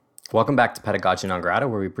Welcome back to Pedagogy Non Grata,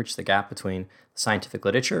 where we bridge the gap between scientific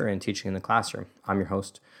literature and teaching in the classroom. I'm your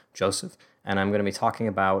host, Joseph, and I'm going to be talking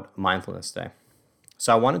about mindfulness today.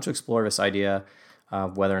 So I wanted to explore this idea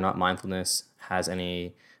of whether or not mindfulness has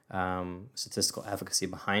any statistical efficacy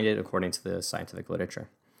behind it according to the scientific literature.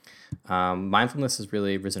 Mindfulness has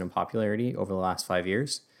really risen in popularity over the last 5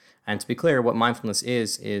 years. And to be clear, what mindfulness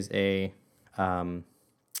is a program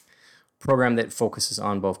that focuses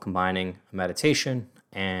on both combining meditation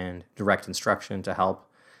and direct instruction to help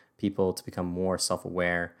people to become more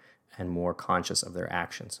self-aware and more conscious of their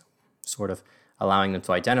actions, sort of allowing them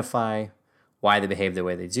to identify why they behave the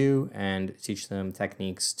way they do and teach them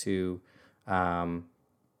techniques to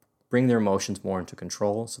bring their emotions more into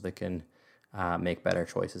control so they can make better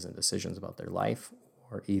choices and decisions about their life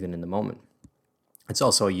or even in the moment. It's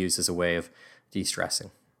also used as a way of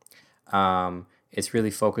de-stressing. It's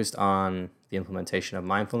really focused on the implementation of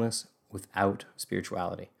mindfulness without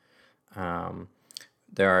spirituality.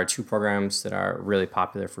 There are 2 programs that are really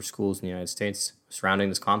popular for schools in the United States surrounding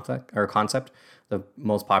this concept. The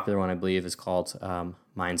most popular one, I believe, is called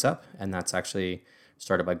Minds Up, and that's actually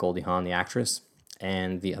started by Goldie Hawn, the actress.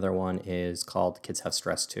 And the other one is called Kids Have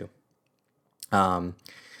Stress Too. I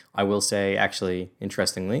will say, actually,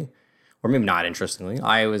 interestingly, or maybe not interestingly,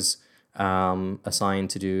 I was assigned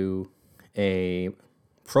to do a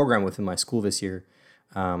program within my school this year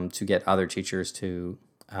to get other teachers to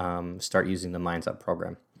start using the Minds Up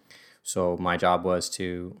program. So my job was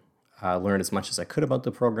to learn as much as I could about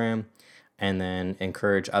the program and then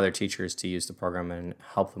encourage other teachers to use the program and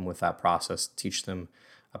help them with that process, teach them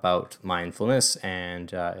about mindfulness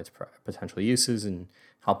and its potential uses and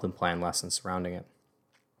help them plan lessons surrounding it,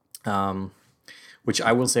 which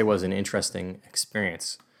I will say was an interesting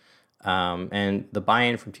experience. And the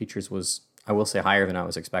buy-in from teachers was, I will say, higher than I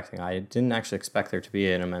was expecting. I didn't actually expect there to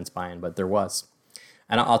be an immense buy-in, but there was.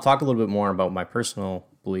 And I'll talk a little bit more about my personal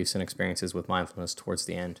beliefs and experiences with mindfulness towards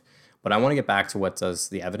the end. But I want to get back to what does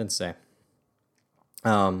the evidence say.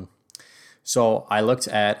 So I looked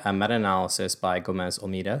at a meta-analysis by Gomez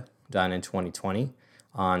Almeida done in 2020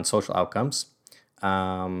 on social outcomes.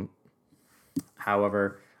 However,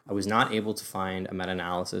 I was not able to find a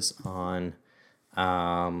meta-analysis on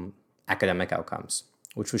academic outcomes,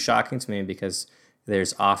 which was shocking to me because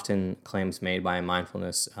there's often claims made by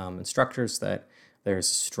mindfulness instructors that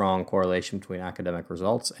there's a strong correlation between academic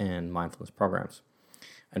results and mindfulness programs.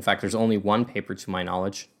 In fact, there's only one paper, to my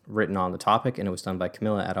knowledge, written on the topic, and it was done by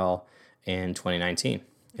Camilla et al. In 2019.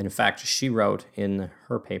 And in fact, she wrote in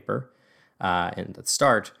her paper in the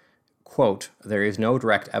start, quote, "There is no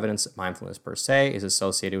direct evidence that mindfulness per se is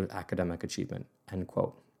associated with academic achievement," end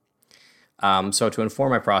quote. So to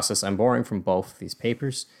inform my process, I'm borrowing from both of these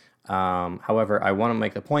papers. However, I want to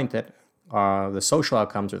make the point that the social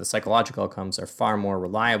outcomes or the psychological outcomes are far more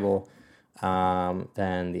reliable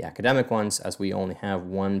than the academic ones, as we only have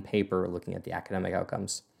one paper looking at the academic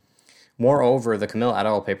outcomes. Moreover, the Camille et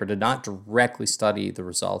al. Paper did not directly study the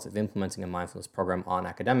results of implementing a mindfulness program on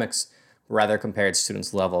academics, but rather compared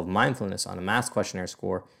students' level of mindfulness on a math questionnaire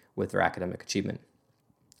score with their academic achievement.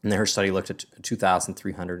 And her study looked at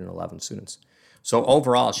 2,311 students. So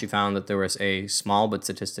overall, she found that there was a small but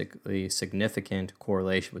statistically significant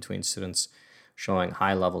correlation between students showing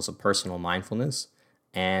high levels of personal mindfulness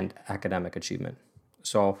and academic achievement.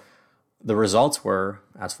 So the results were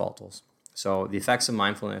as follows. So the effects of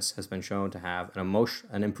mindfulness has been shown to have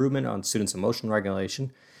an improvement on students' emotional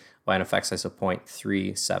regulation by an effect size of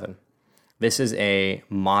 0.37. This is a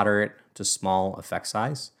moderate to small effect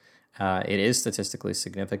size. It is statistically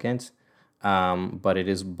significant, but it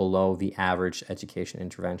is below the average education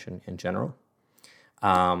intervention in general.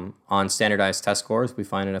 On standardized test scores, we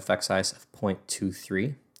find an effect size of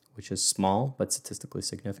 0.23, which is small but statistically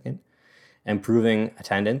significant. Improving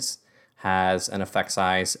attendance has an effect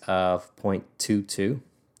size of 0.22,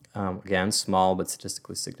 again, small but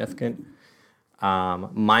statistically significant.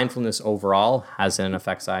 Mindfulness overall has an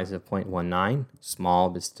effect size of 0.19,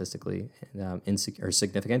 small but statistically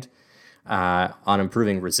significant. On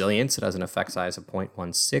improving resilience, it has an effect size of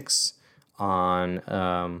 0.16.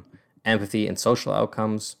 On empathy and social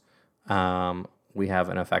outcomes, we have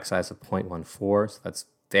an effect size of 0.14, so that's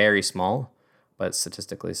very small but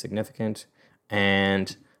statistically significant.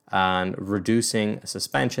 And on reducing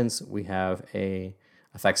suspensions, we have a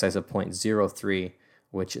effect size of 0.03,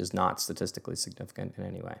 which is not statistically significant in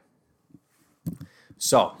any way.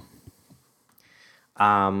 So,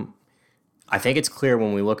 I think it's clear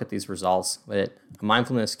when we look at these results that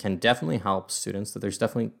mindfulness can definitely help students, that there's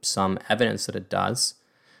definitely some evidence that it does,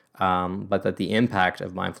 but that the impact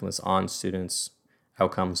of mindfulness on students'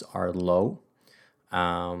 outcomes are low.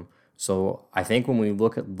 So I think when we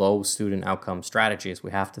look at low student outcome strategies, we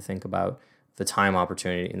have to think about the time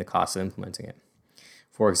opportunity and the cost of implementing it.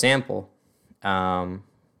 For example,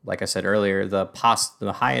 like I said earlier, the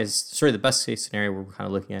best case scenario we're kind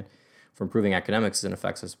of looking at for improving academics is an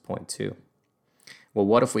effect size of 0.2. Well,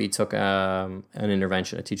 what if we took a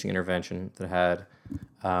teaching intervention that had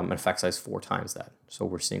an effect size 4 times that? So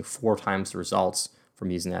we're seeing 4 times the results from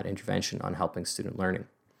using that intervention on helping student learning.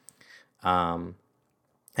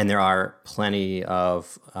 And there are plenty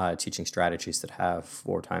of teaching strategies that have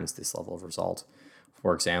 4 times this level of result.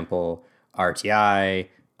 For example, RTI,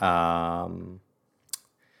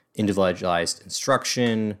 individualized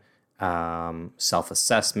instruction,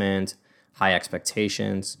 self-assessment, high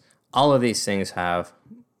expectations. All of these things have,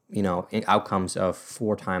 outcomes of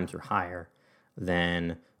 4 times or higher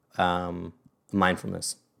than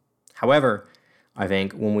mindfulness. However, I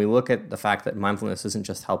think when we look at the fact that mindfulness isn't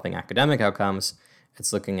just helping academic outcomes,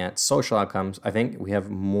 it's looking at social outcomes, I think we have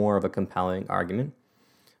more of a compelling argument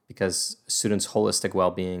because students' holistic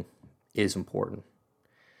well-being is important.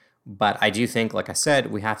 But I do think, like I said,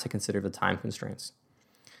 we have to consider the time constraints.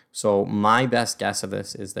 So my best guess of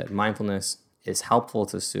this is that mindfulness is helpful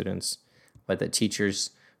to students, but that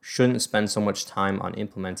teachers shouldn't spend so much time on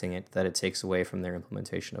implementing it that it takes away from their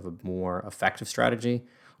implementation of a more effective strategy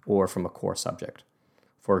or from a core subject.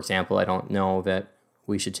 For example, I don't know that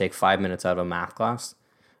we should take 5 minutes out of a math class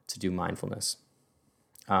to do mindfulness.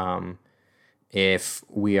 If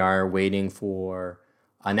we are waiting for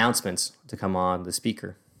announcements to come on the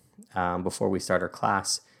speaker before we start our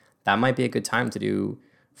class, that might be a good time to do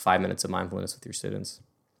 5 minutes of mindfulness with your students.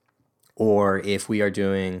 Or if we are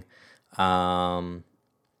doing an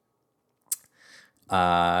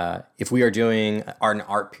art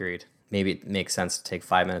period, maybe it makes sense to take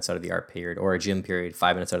 5 minutes out of the art period, or a gym period,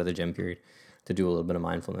 5 minutes out of the gym period to do a little bit of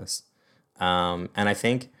mindfulness. And I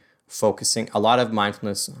think a lot of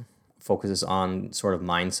mindfulness focuses on sort of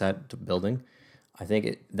mindset building. I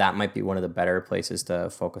think that might be one of the better places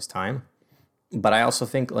to focus time. But I also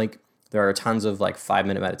think there are tons of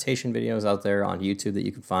 5-minute meditation videos out there on YouTube that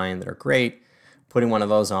you can find that are great. Putting one of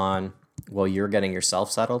those on while you're getting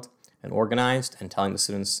yourself settled and organized and telling the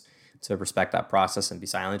students to respect that process and be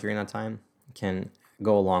silent during that time can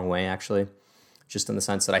go a long way, actually. Just in the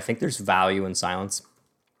sense that I think there's value in silence.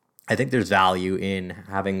 I think there's value in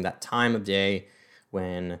having that time of day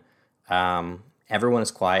when everyone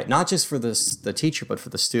is quiet, not just for the teacher, but for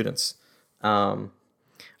the students.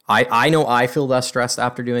 I know I feel less stressed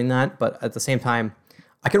after doing that, but at the same time,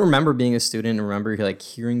 I can remember being a student and remember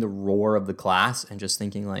hearing the roar of the class and just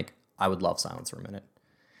thinking I would love silence for a minute.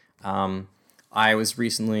 I was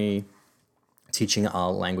recently teaching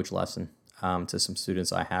a language lesson to some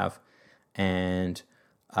students I have, and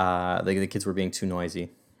the kids were being too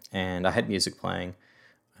noisy, and I had music playing,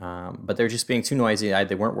 but they were just being too noisy.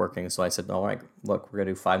 They weren't working, so I said, all right, look, we're going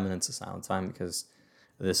to do 5 minutes of silent time because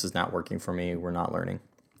this is not working for me. We're not learning.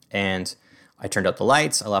 And I turned out the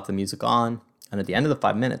lights, I left the music on, and at the end of the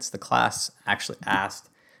 5 minutes, the class actually asked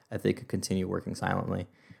if they could continue working silently.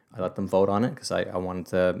 I let them vote on it because I wanted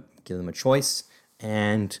to give them a choice,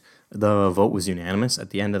 and the vote was unanimous at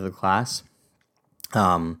the end of the class.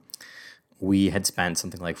 We had spent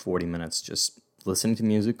something like 40 minutes just listening to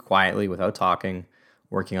music quietly without talking,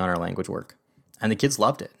 working on our language work. And the kids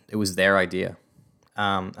loved it. It was their idea.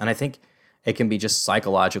 And I think it can be just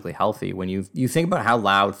psychologically healthy when you think about how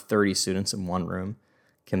loud 30 students in one room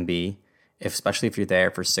can be, especially if you're there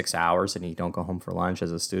for 6 hours and you don't go home for lunch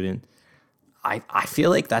as a student. I feel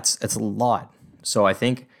like it's a lot. So I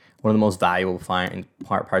think one of the most valuable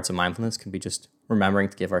parts of mindfulness can be just remembering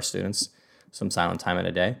to give our students some silent time in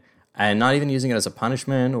a day, and not even using it as a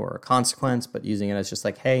punishment or a consequence, but using it as just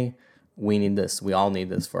hey, we need this. We all need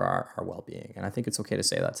this for our well-being. And I think it's okay to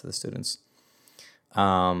say that to the students.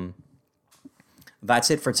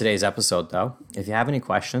 That's it for today's episode, though. If you have any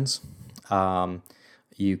questions,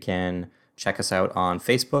 you can check us out on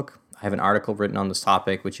Facebook. I have an article written on this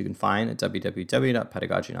topic, which you can find at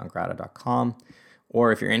www.pedagogynongrata.com.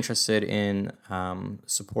 Or if you're interested in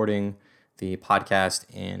supporting the podcast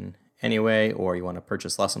in any way, or you want to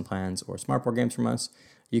purchase lesson plans or smartboard games from us,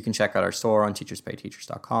 you can check out our store on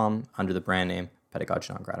teacherspayteachers.com under the brand name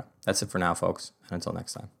Pedagogy Non Grata. That's it for now, folks, and until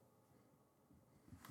next time.